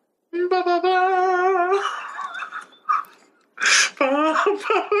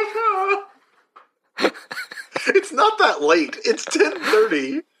 It's not that late. It's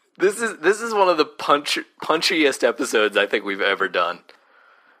 10:30. This is one of the punchiest episodes I think we've ever done.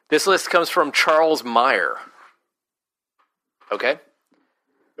 This list comes from Charles Meyer. Okay?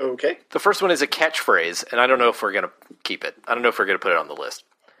 Okay. The first one is a catchphrase, and I don't know if we're going to keep it. I don't know if we're going to put it on the list.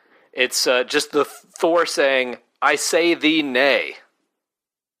 It's just the Thor saying, "I say thee nay."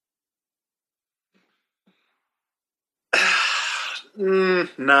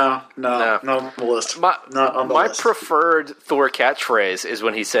 No, not on the list. Not on the list. My preferred Thor catchphrase is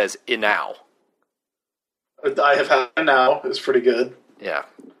when he says "enow." I have had "now" is pretty good. Yeah.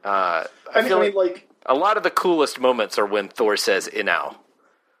 I mean, like a lot of the coolest moments are when Thor says "enow."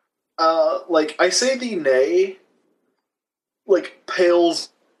 Like, "I say thee nay," like, pales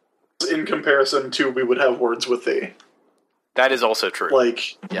in comparison to "we would have words with thee." That is also true.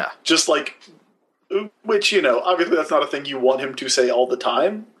 Like, yeah. Just like, which, obviously that's not a thing you want him to say all the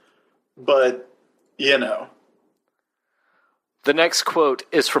time, but, The next quote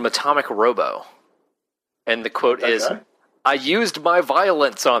is from Atomic Robo, and the quote is, "I used my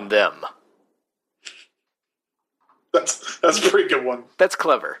violence on them." That's a pretty good one. That's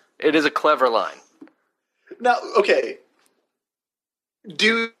clever. It is a clever line. Now, okay,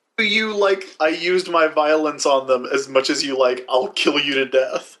 do you like "I used my violence on them" as much as you like "I'll kill you to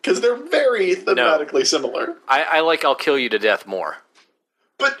death"? Because they're very thematically similar. I like "I'll kill you to death" more.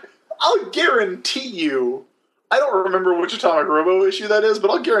 But I'll guarantee you, I don't remember which Atomic Robo issue that is,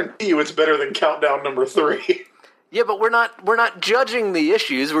 but I'll guarantee you it's better than Countdown number 3. Yeah, but we're not judging the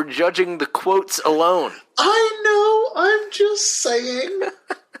issues. We're judging the quotes alone. I know. I'm just saying.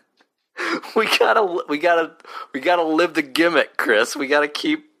 we gotta live the gimmick, Chris. We gotta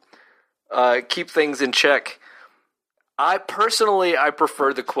keep things in check. I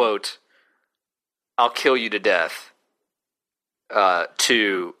prefer the quote, "I'll kill you to death,"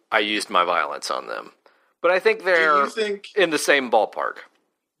 to "I used my violence on them." But I think they're in the same ballpark.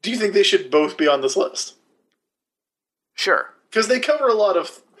 Do you think they should both be on this list? Sure. Because they cover a lot of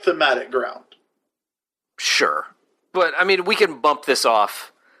thematic ground. Sure. But, I mean, we can bump this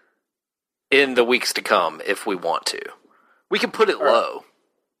off in the weeks to come if we want to. We can put it low.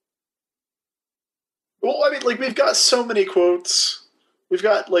 Well, I mean, like, we've got so many quotes. We've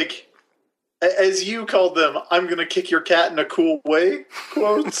got, like, as you called them, "I'm gonna kick your cat in a cool way"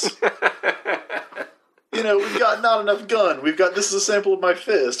 quotes. We've got "not enough gun." We've got "this is a sample of my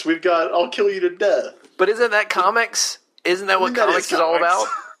fist." We've got "I'll kill you to death." But isn't that comics? Isn't that what comics is all about?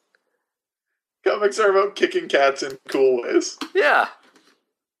 Comics are about kicking cats in cool ways. Yeah.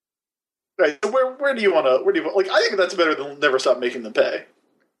 Right. So where do you want to? Like, I think that's better than "Never Stop Making Them Pay."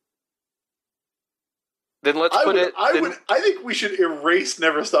 Then let's put it. I think we should erase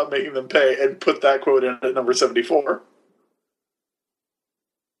 "Never Stop Making Them Pay" and put that quote in at number 74.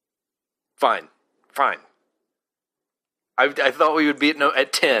 Fine. Fine. I thought we would be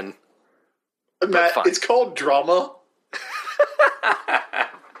at 10. Matt, it's called drama.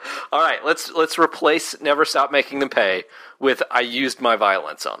 All right, let's replace Never Stop Making Them Pay with I Used My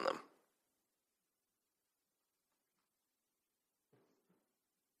Violence on Them.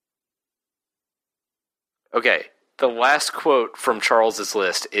 Okay, the last quote from Charles's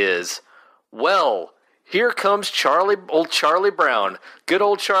list is, "Well, here comes old Charlie Brown. Good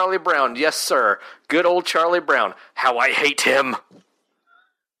old Charlie Brown. Yes, sir. Good old Charlie Brown. How I hate him."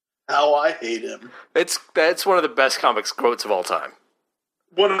 How I hate him. That's one of the best comics quotes of all time.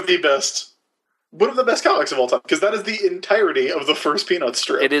 One of the best comics of all time, because that is the entirety of the first Peanuts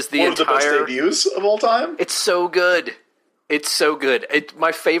strip. It is one of the best debuts of all time. It's so good. It's so good.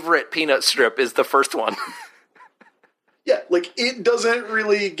 My favorite Peanut strip is the first one. Yeah, like, it doesn't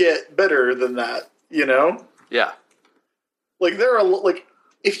really get better than that, you know? Yeah. Like, there are, like,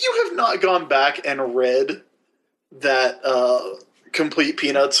 if you have not gone back and read that Complete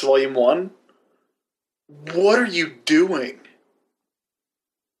Peanuts Volume 1, what are you doing?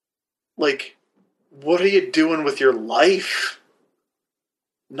 Like, what are you doing with your life?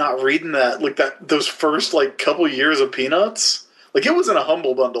 Not reading that, like, those first, like, couple years of Peanuts? Like, it was in a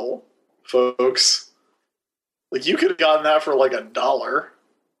Humble Bundle, folks. Like, you could have gotten that for, like, $1.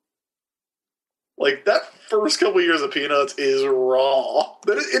 Like, that first couple years of Peanuts is raw.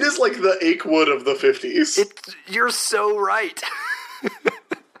 It is like the Achewood of the 50s. You're so right.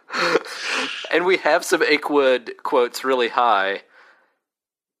 And we have some Achewood quotes really high.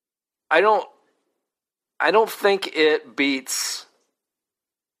 I don't think it beats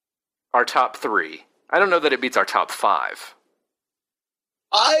our top 3. I don't know that it beats our top 5.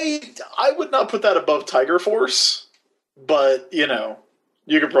 I would not put that above Tiger Force, but, you know,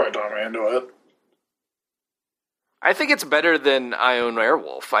 you could probably talk me into it. I think it's better than I Own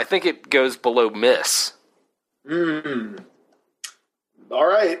Airwolf. I think it goes below Miss. All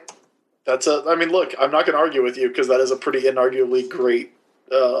right. I mean, look, I'm not going to argue with you, because that is a pretty inarguably great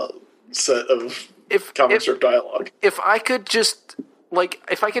set of comic strip dialogue. If I could just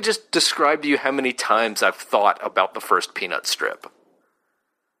describe to you how many times I've thought about the first Peanut strip.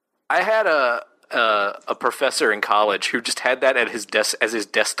 I had a professor in college who just had that at his desk as his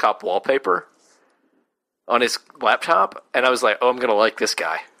desktop wallpaper on his laptop, and I was like, "Oh, I'm gonna like this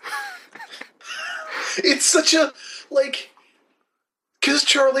guy." It's such a, like, because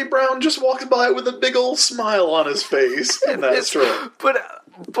Charlie Brown just walks by with a big old smile on his face in that strip.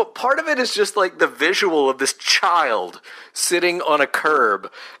 But part of it is just like the visual of this child sitting on a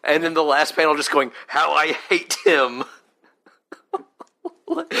curb, and then the last panel just going, "How I hate him."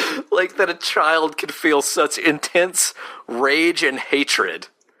 Like that a child could feel such intense rage and hatred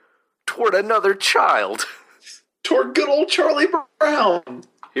toward another child. Toward good old Charlie Brown.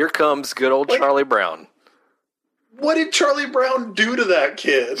 Here comes good old Charlie Brown. What did Charlie Brown do to that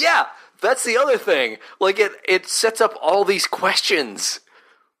kid? Yeah, that's the other thing. Like, it sets up all these questions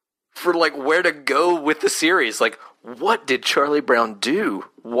for, like, where to go with the series. Like, what did Charlie Brown do?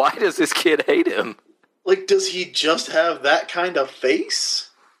 Why does this kid hate him? Like, does he just have that kind of face?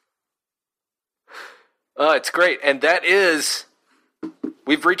 It's great. And that is...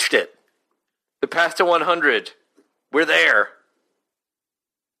 We've reached it. The path to 100. We're there.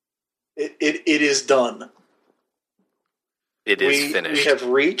 It is done. It is finished. We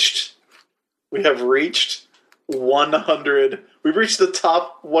have reached 100. We've reached the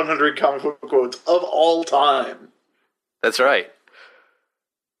top 100 comic book quotes of all time. That's right.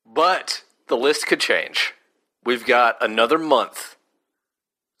 But the list could change. We've got another month,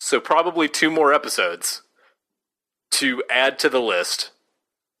 so probably 2 more episodes to add to the list,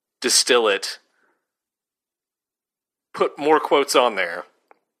 distill it, put more quotes on there.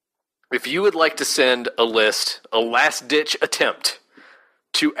 If you would like to send a list, a last-ditch attempt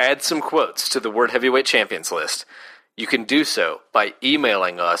to add some quotes to the Word Heavyweight Champions list, you can do so by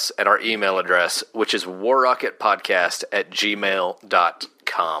emailing us at our email address, which is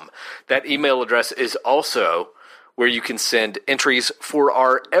warrocketpodcast@gmail.com. That email address is also where you can send entries for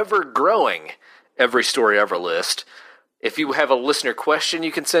our ever-growing Every Story Ever list. If you have a listener question,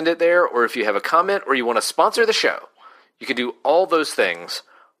 you can send it there, or if you have a comment or you want to sponsor the show, you can do all those things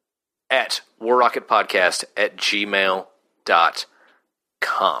at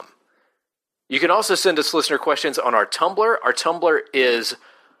warrocketpodcast@gmail.com. You can also send us listener questions on our Tumblr. Our Tumblr is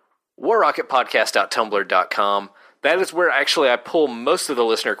warrocketpodcast.tumblr.com. That is where actually I pull most of the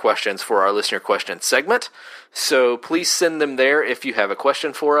listener questions for our listener question segment. So please send them there if you have a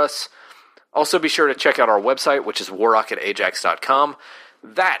question for us. Also be sure to check out our website, which is warrocketajax.com.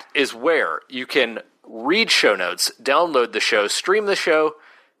 That is where you can read show notes, download the show, stream the show,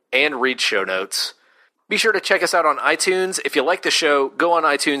 and read show notes. Be sure to check us out on iTunes. If you like the show, go on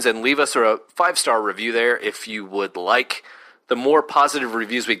iTunes and leave us a 5-star review there if you would like. The more positive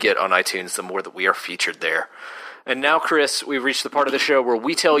reviews we get on iTunes, the more that we are featured there. And now, Chris, we've reached the part of the show where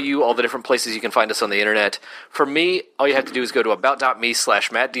we tell you all the different places you can find us on the internet. For me, all you have to do is go to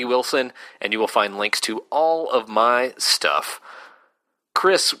about.me/MattDWilson, and you will find links to all of my stuff.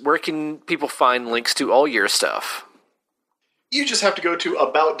 Chris, where can people find links to all your stuff? You just have to go to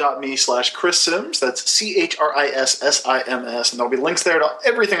about.me/Chris Sims. That's CHRISSIMS. And there'll be links there to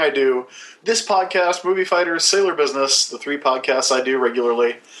everything I do. This podcast, Movie Fighters, Sailor Business, the 3 podcasts I do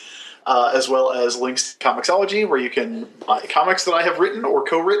regularly, as well as links to Comixology, where you can buy comics that I have written or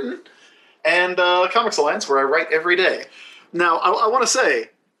co-written, and Comics Alliance, where I write every day. Now, I want to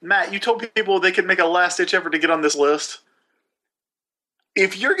say, Matt, you told people they could make a last-ditch effort to get on this list.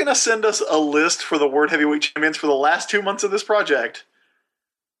 If you're going to send us a list for the World Heavyweight Champions for the last 2 months of this project,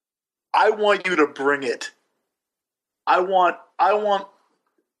 I want you to bring it. I want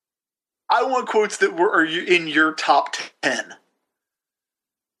quotes that are in your top 10.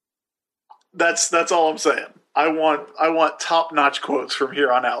 That's all I'm saying. I want top-notch quotes from here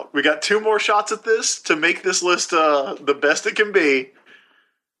on out. We got 2 more shots at this to make this list the best it can be,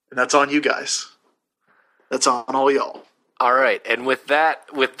 and that's on you guys. That's on all y'all. All right, and with that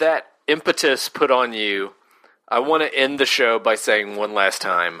impetus put on you, I want to end the show by saying one last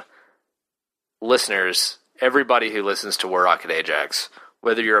time, listeners, everybody who listens to War Rocket Ajax,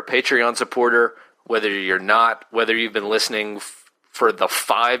 whether you're a Patreon supporter, whether you're not, whether you've been listening for the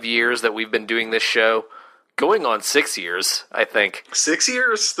 5 years that we've been doing this show, going on 6 years, I think. 6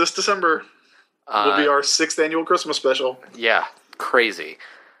 years this December will be our 6th annual Christmas special. Yeah, crazy.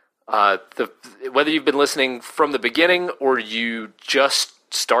 Whether you've been listening from the beginning or you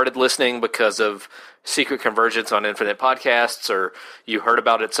just started listening because of Secret Convergence on Infinite Podcasts, or you heard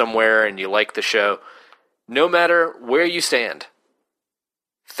about it somewhere and you like the show, no matter where you stand,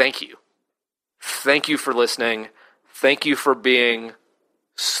 thank you. Thank you for listening. Thank you for being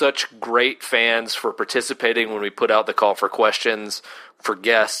such great fans, for participating when we put out the call for questions, for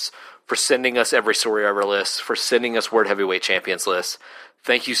guests, for sending us every story ever lists, for sending us World Heavyweight Champions lists.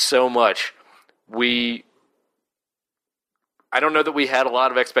 Thank you so much. I don't know that we had a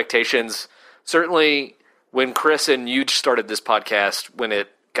lot of expectations. Certainly when Chris and you started this podcast, when it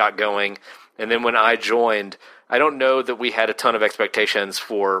got going, and then when I joined, I don't know that we had a ton of expectations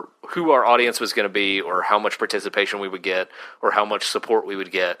for who our audience was going to be, or how much participation we would get, or how much support we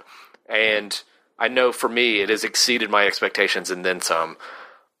would get. And I know for me, it has exceeded my expectations and then some.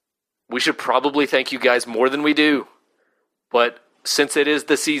 We should probably thank you guys more than we do. But since it is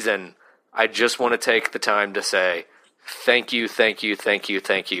the season, I just want to take the time to say thank you, thank you, thank you,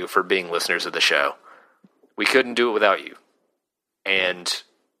 thank you for being listeners of the show. We couldn't do it without you. And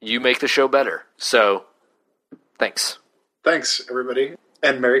you make the show better. So, thanks. Thanks, everybody.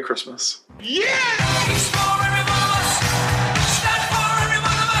 And Merry Christmas.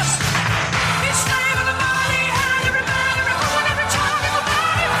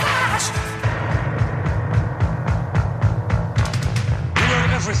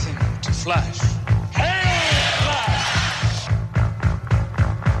 Everything to Flash. Hail Flash!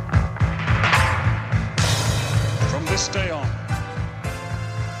 From this day on,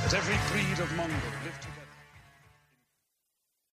 let every breed of Mongol live to